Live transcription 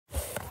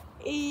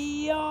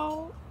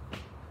Yo.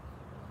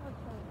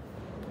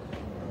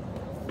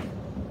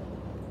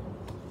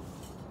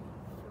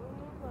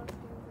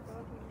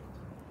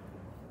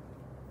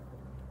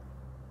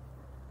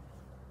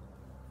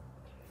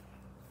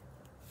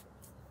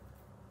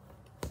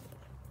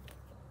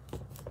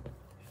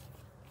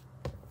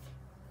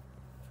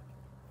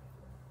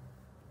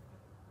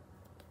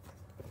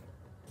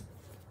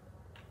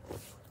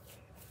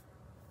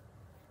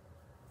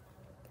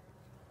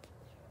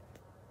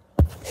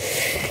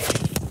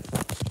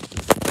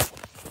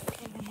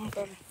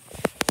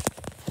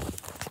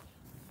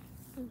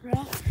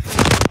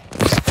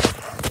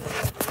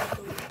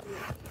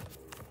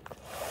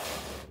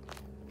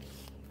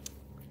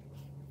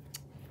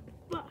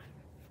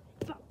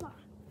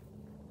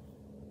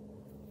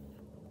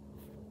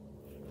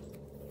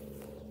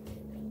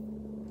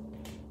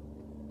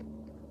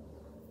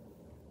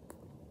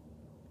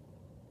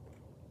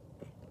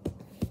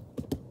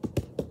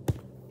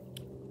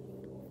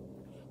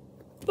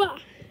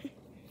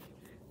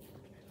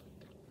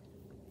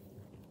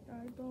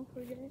 Don't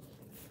forget,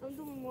 I'm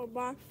doing more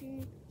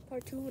boxing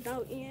part 2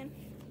 without Ian.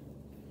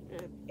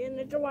 And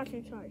it's a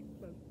watching shark,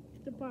 but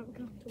the probably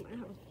come to my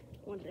house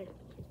one day.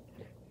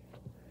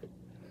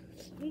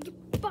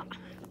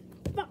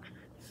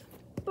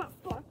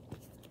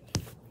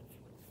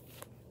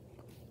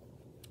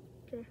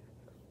 Okay.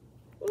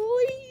 Oh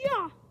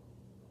yeah.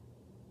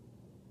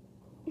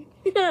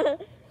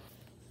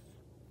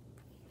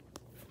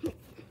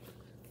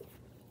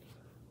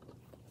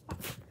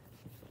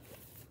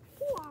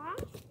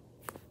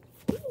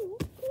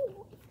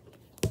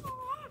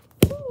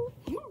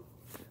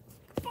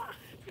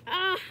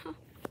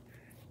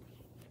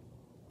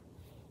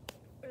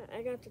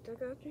 I got it. I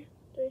got you.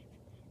 3,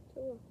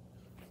 2,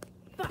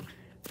 1.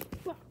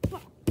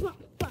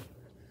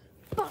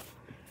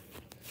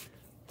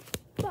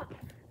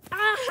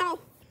 Ow!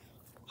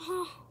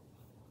 Oh.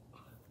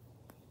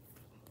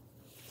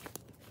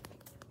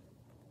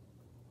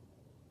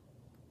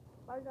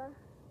 Bye, guys.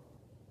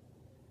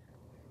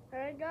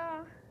 There you go.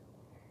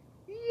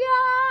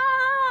 Yeah!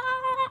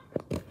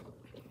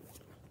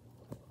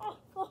 Oh.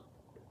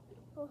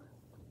 I'm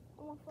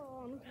gonna fall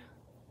on.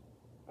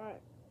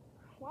 Alright.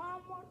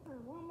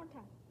 One more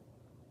time.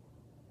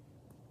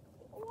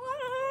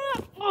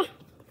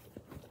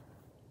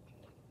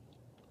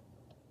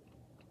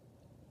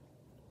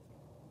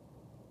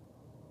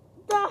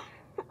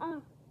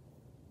 Oh.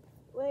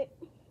 Wait.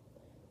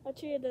 I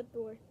cheated that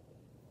door.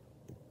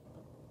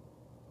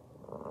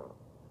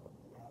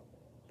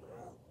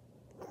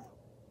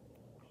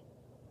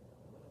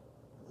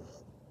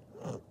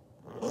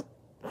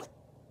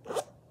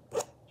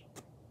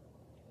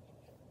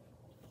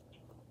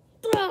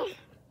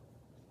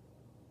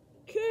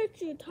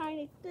 Kick you,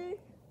 tiny thing.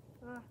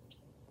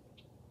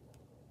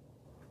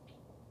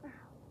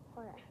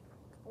 Okay.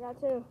 I got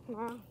 2.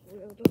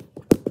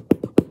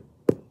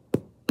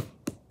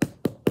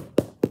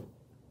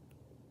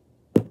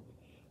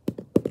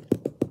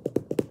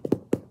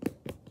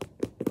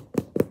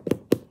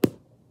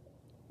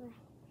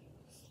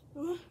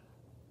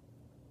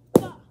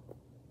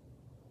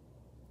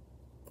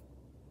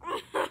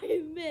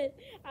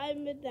 I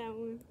admit that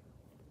one.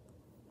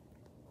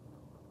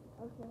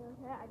 Okay,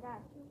 I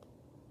got you.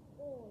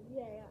 Oh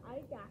yeah, I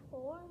got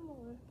 4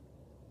 more.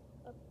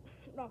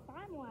 No,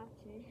 5 more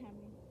actually.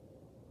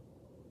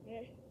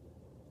 Yeah.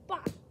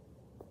 Bah.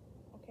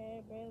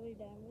 Okay, barely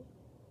damaged.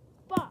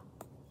 Bah.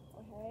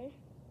 Okay.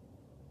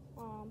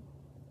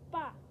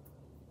 Bah.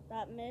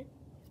 That mid.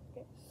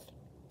 Okay.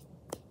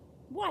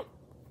 What?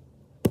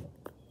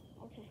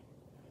 Okay.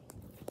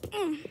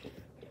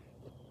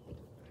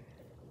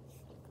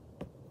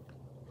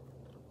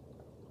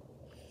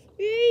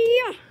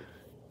 Yeah.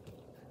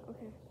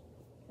 Okay.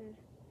 I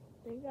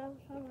think that was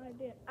something I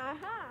did.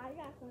 Aha! I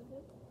got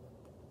something.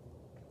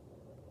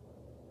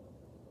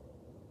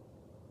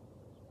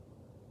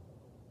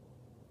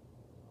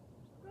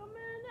 Come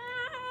in!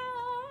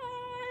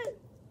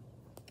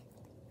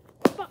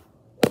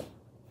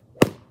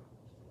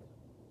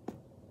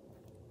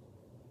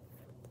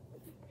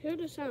 Hear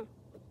the sound.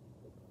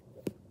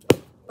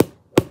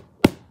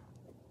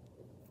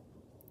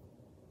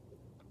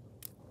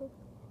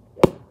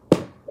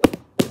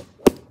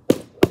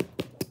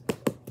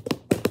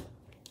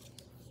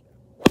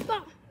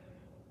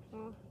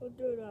 We'll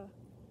do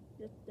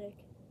this stick.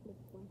 This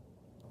one.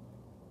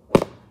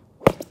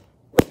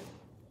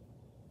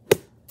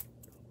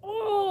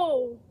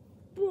 Oh!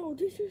 Bro,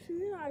 this is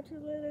it. I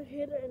just let it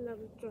hit it and then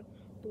it's just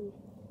boom.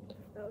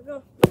 There we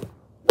go.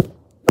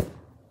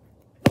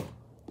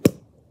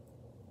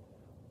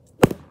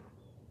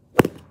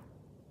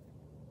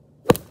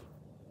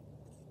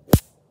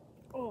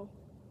 Oh.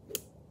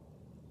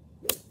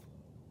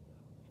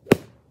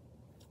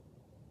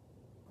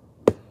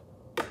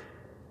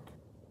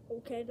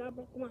 Okay, that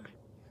broke mine.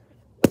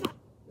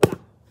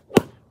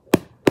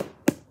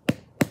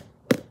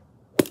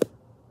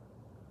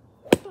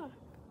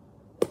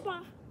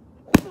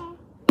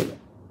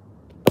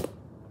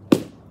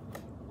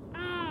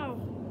 Ow!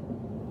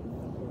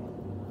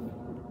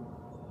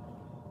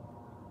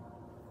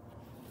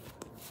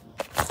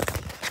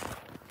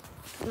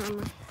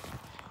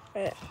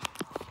 Wait.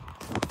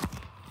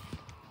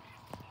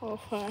 Oh,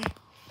 fine.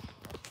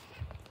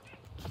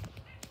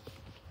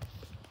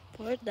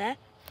 What's that?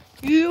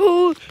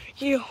 You.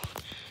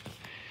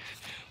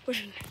 What's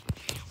it?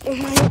 Oh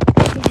my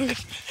God.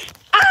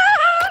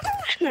 Ah!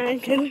 No, I'm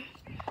kidding.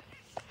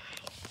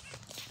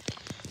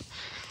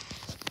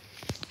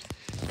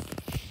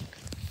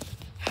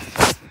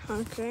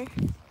 Okay.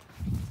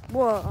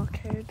 Whoa,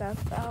 okay,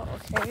 that's out.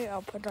 Okay,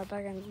 I'll put that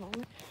back in a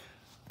moment.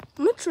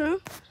 Mushroom.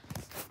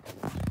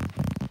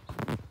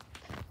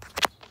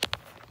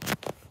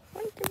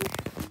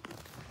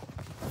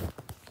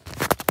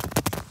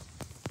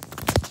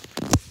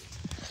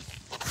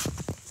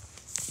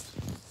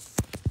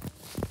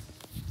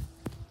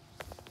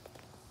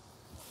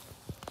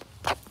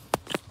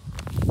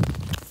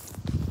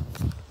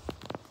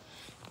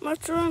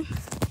 Mushroom.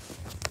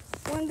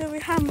 When do we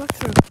have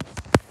mushroom?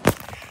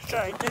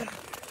 Sorry, I didn't.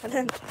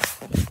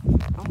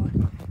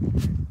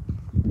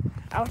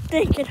 I was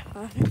thinking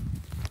about it.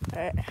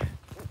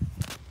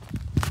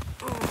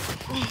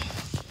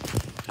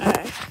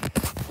 Alright.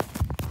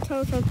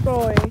 Tell some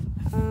story.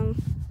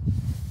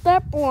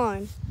 Step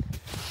 1.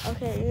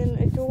 Okay, and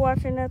if you're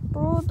watching it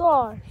through the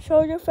door,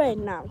 show your face.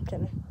 No, I'm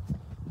kidding.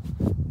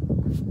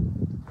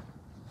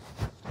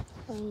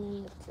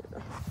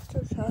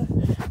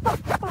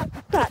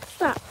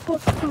 Stop.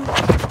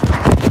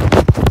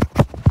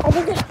 Oh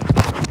my God.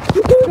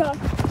 You do that.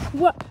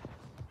 What?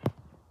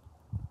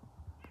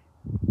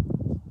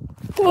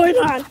 What's going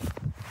on?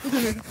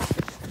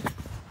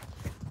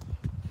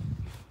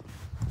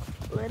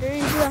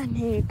 Literally, I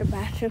need the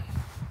bathroom.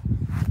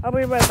 I'll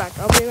be right back,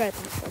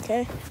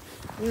 okay?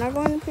 I'm not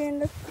going to pee in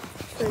the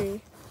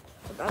tree.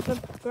 That's a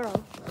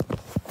girl.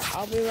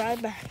 I'll be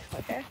right back,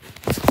 okay?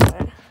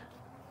 Right.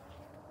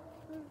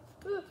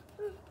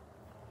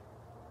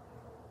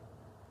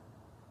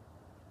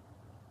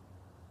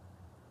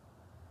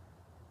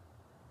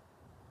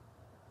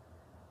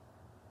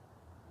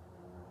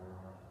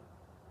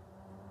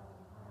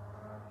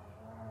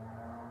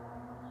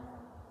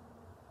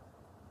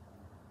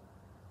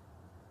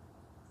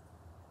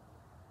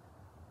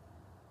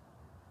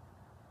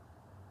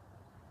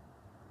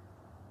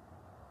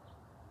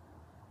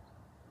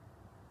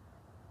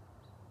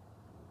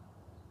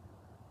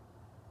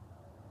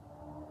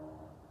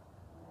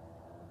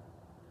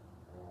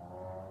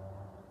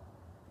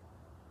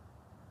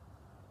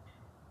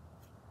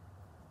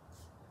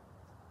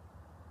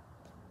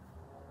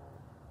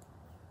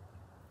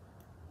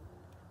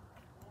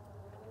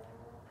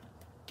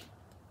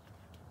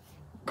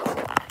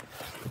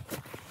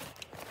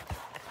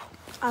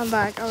 I'm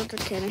back. I was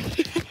just kidding.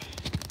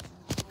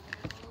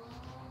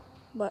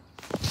 But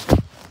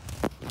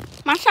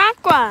my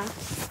chakra.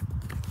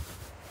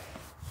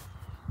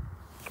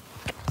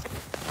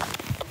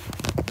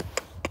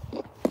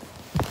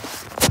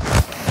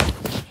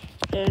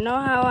 You know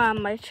how I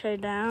might try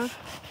down?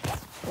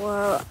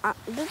 Well,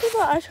 this is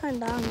what I turned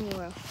down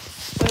anyway.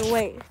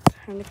 Wait.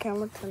 Turn the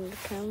camera.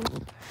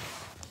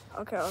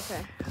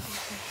 Okay.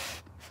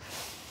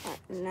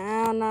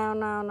 Right,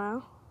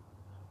 now.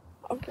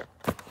 Okay.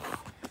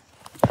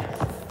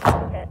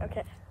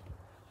 Okay.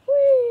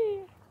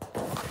 Whee!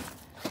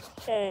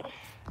 Okay.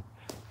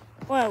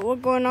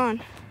 What's going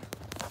on?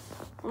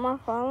 Am I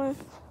falling?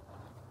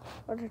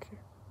 What did you?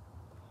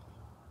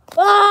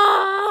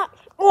 Ah!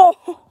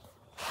 Oh!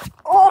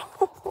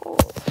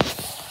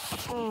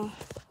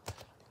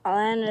 I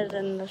landed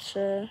in the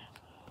shit.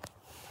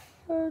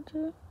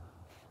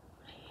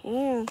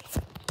 Yeah.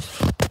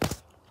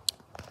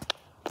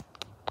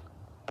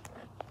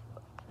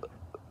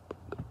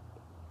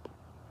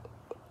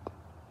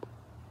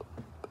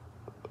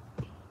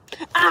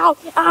 Ow!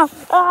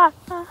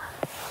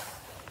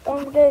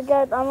 Don't forget,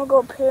 guys, I'm gonna go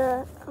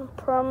appear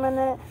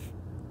permanent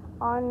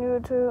on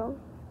YouTube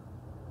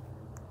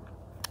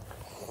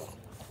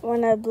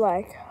when it's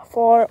like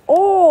 4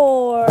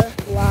 or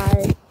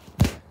live.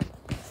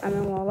 I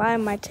mean, well, live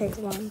might take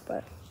long,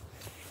 but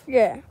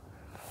yeah.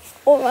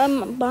 But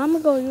I'm gonna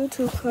go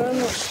YouTube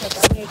permanent because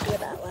I need to do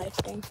that live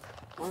thing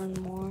on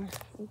more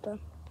and stuff.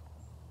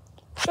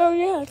 So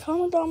yeah,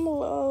 comment down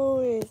below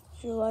if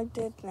you liked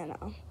it, and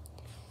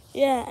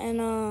yeah,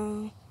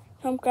 and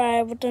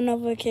subscribe with the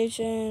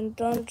notification,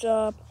 thumbs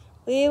up,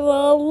 leave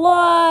a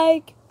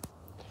like,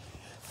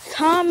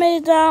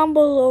 comment down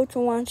below to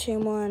want to see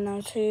more, and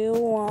I'll see you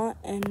on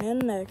in the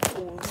next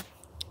one.